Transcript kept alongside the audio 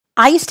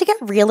I used to get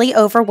really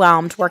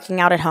overwhelmed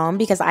working out at home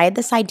because I had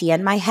this idea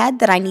in my head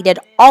that I needed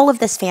all of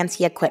this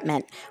fancy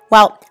equipment.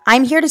 Well,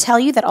 I'm here to tell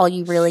you that all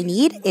you really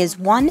need is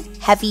one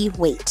heavy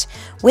weight.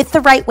 With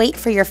the right weight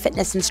for your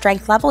fitness and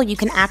strength level, you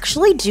can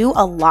actually do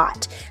a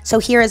lot. So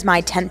here is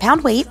my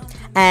 10-pound weight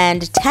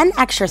and 10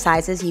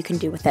 exercises you can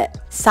do with it.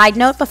 Side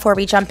note before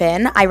we jump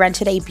in, I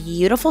rented a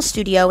beautiful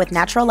studio with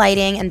natural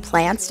lighting and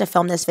plants to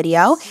film this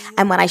video,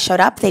 and when I showed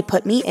up, they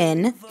put me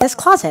in this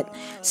closet.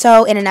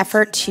 So in an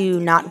effort to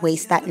not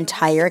waste that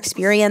entire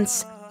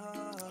experience,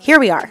 here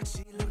we are.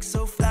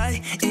 So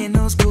fly in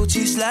those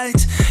Gucci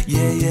slides.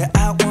 Yeah,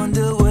 I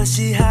wonder what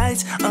she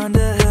hides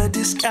under her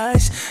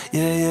disguise. Yeah.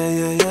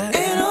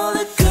 And all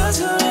the girls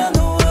around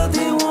the world,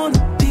 they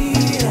wanna be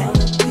her.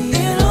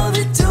 And all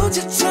the dudes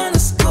are trying to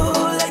score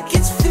like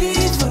it's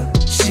fever.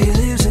 She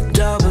lives a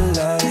double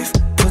life,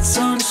 puts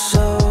on a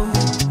show.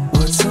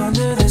 What's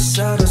under this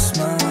outer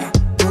smile,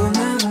 we'll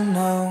never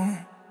know.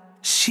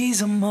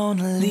 She's a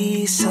Mona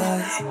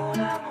Lisa.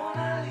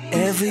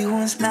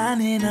 Everyone's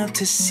lining up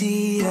to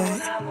see her.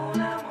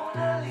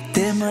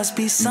 There must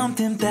be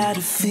something about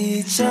her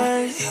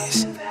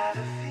features.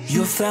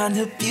 You'll find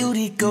her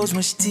beauty goes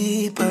much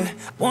deeper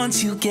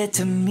once you get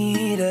to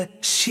meet her.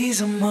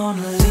 She's a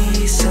Mona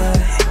Lisa.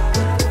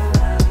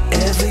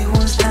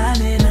 Everyone's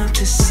lining up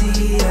to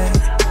see her.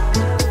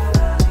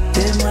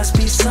 There must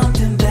be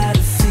something about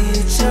her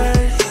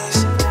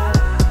features.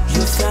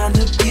 You'll find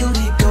her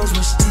beauty goes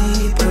much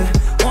deeper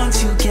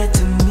once you get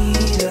to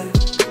meet her.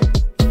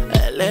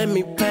 Let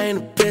me paint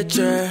a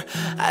picture.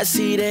 I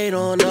see they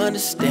don't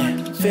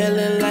understand.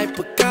 Feeling like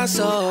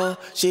Picasso.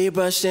 She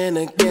brushing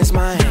against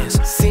my hands.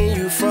 Seen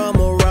you from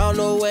around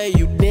the way.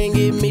 You didn't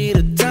give me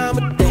the time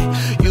of day.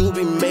 You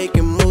be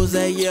making moves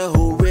that year.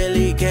 Who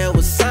really care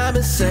what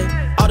Simon say?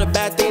 All the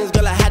bad things,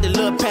 girl, I had to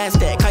look past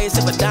that. Call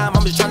yourself a dime,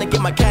 I'm just trying to get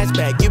my cash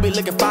back. You be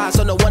looking fine,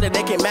 so no wonder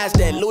they can't match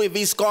that. Louis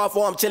V scarf,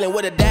 or I'm chilling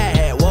with a dad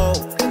hat. Whoa,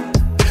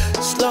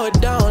 slow it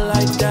down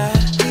like that.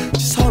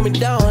 Just hold me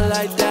down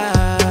like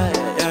that.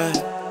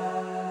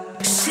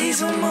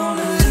 She's a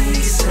Mona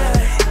Lisa.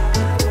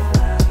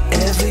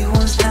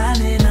 Everyone's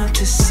lining up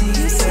to see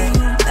her.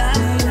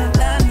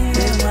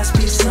 There must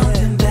be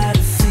something about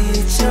her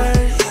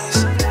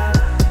features.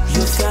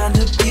 You'll find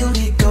her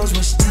beauty goes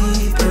much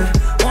deeper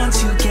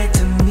once you get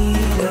to meet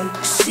her.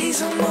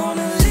 She's a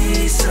Mona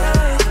Lisa.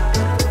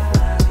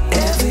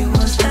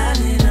 Everyone's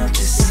lining up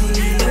to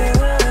see her.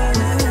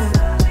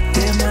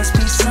 There must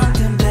be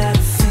something about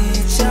her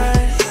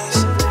features.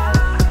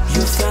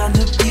 You'll find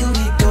her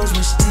beauty goes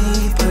much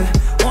deeper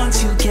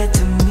once you get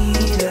to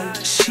meet her.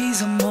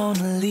 She's a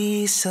Mona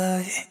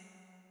Lisa.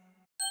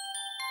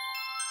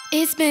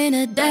 It's been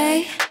a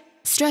day,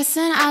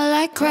 stressing out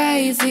like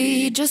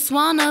crazy. Just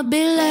wanna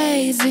be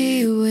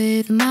lazy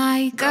with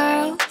my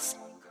girls.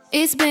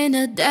 It's been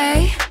a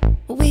day,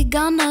 we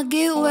gonna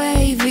get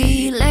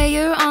wavy.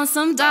 Layer on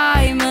some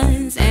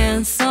diamonds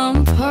and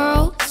some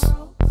pearls.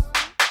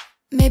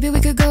 Maybe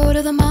we could go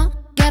to the mall,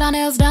 get our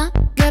nails done,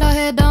 get our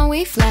hair done,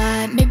 we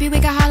fly. Maybe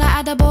we could holler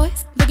at the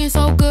boys, looking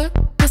so good,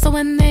 whistle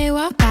when they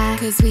walk by.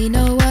 Cause we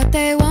know what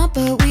they want,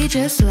 but we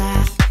just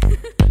laugh.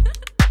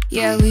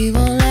 Yeah, we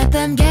won't let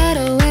them get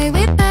away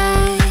with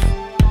that.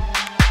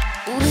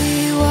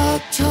 We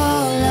walk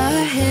tall,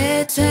 our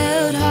heads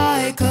held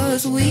high.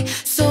 Cause we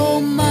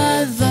so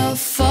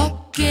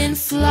motherfucking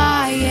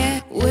fly, yeah.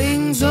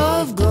 Wings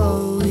of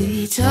gold,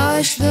 we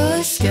touch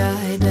the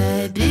sky.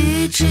 Bad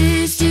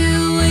bitches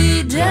till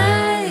we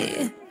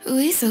die.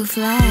 We so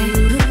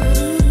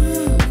fly.